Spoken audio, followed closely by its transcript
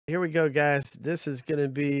Here we go, guys. This is going to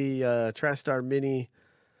be TriStar Mini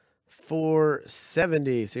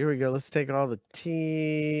 470. So here we go. Let's take all the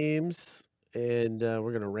teams, and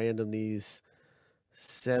we're going to random these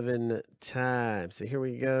 7 times. So here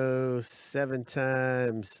we go, 7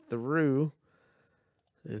 times through.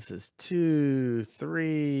 This is 2,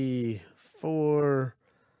 3, 4,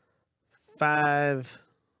 5,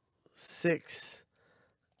 6,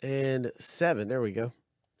 and 7. There we go.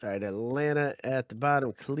 All right, Atlanta at the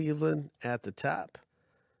bottom, Cleveland at the top.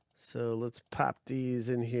 So let's pop these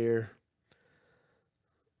in here.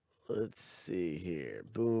 Let's see here.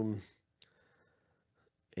 Boom.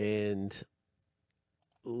 And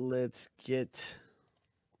let's get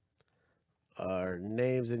our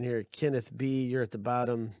names in here. Kenneth B., you're at the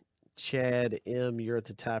bottom. Chad M., you're at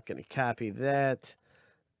the top. Going to copy that.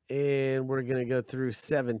 And we're going to go through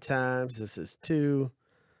 7 times. This is 2,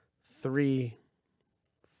 3,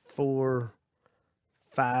 4,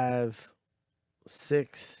 5,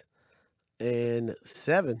 6, and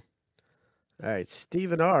 7. All right,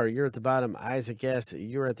 Stephen R., you're at the bottom. Isaac S.,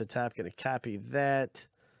 you're at the top. Going to copy that.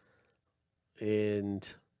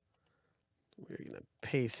 And we're going to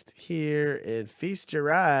paste here and feast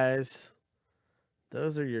your eyes.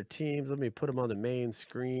 Those are your teams. Let me put them on the main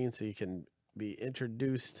screen so you can be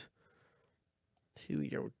introduced to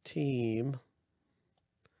your team.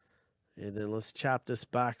 And then let's chop this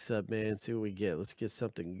box up, man, see what we get. Let's get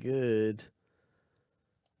something good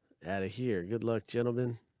out of here. Good luck,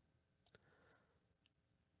 gentlemen.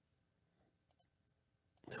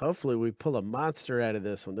 Hopefully we pull a monster out of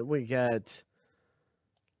this one. Then we got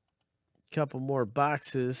a couple more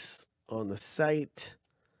boxes on the site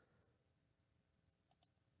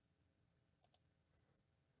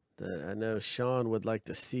that I know Sean would like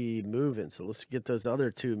to see moving. So let's get those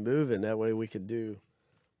other 2 moving. That way we can do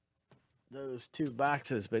those 2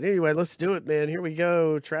 boxes. But anyway, let's do it, man. Here we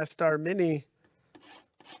go. TriStar Mini.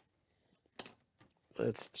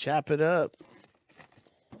 Let's chop it up.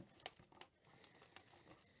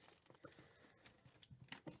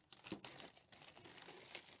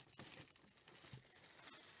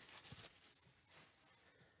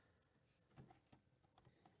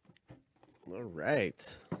 All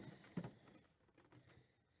right.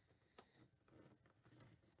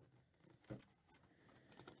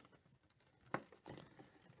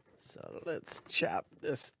 So let's chop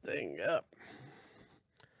this thing up.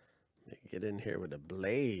 Let me get in here with a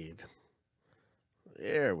blade.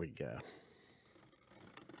 There we go.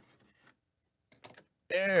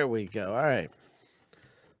 There we go. All right.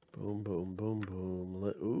 Boom, boom, boom,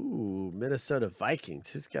 boom. Ooh, Minnesota Vikings.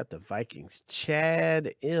 Who's got the Vikings?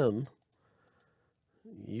 Chad M.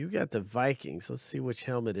 You got the Vikings. Let's see which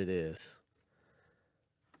helmet it is.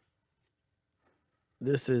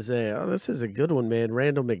 This is a good one, man.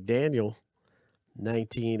 Randall McDaniel,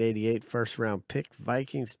 1988 first round pick.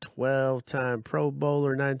 Vikings, 12-time Pro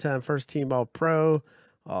Bowler, 9-time first team All-Pro,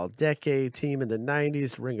 All-Decade team in the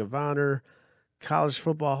 90s, Ring of Honor, College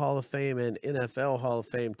Football Hall of Fame, and NFL Hall of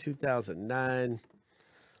Fame, 2009.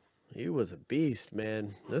 He was a beast,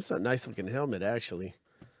 man. This is a nice looking helmet, actually.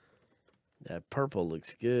 That purple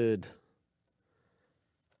looks good.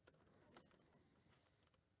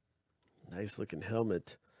 Nice looking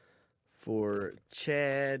helmet for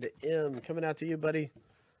Chad M. Coming out to you, buddy.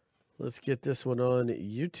 Let's get this one on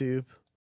YouTube.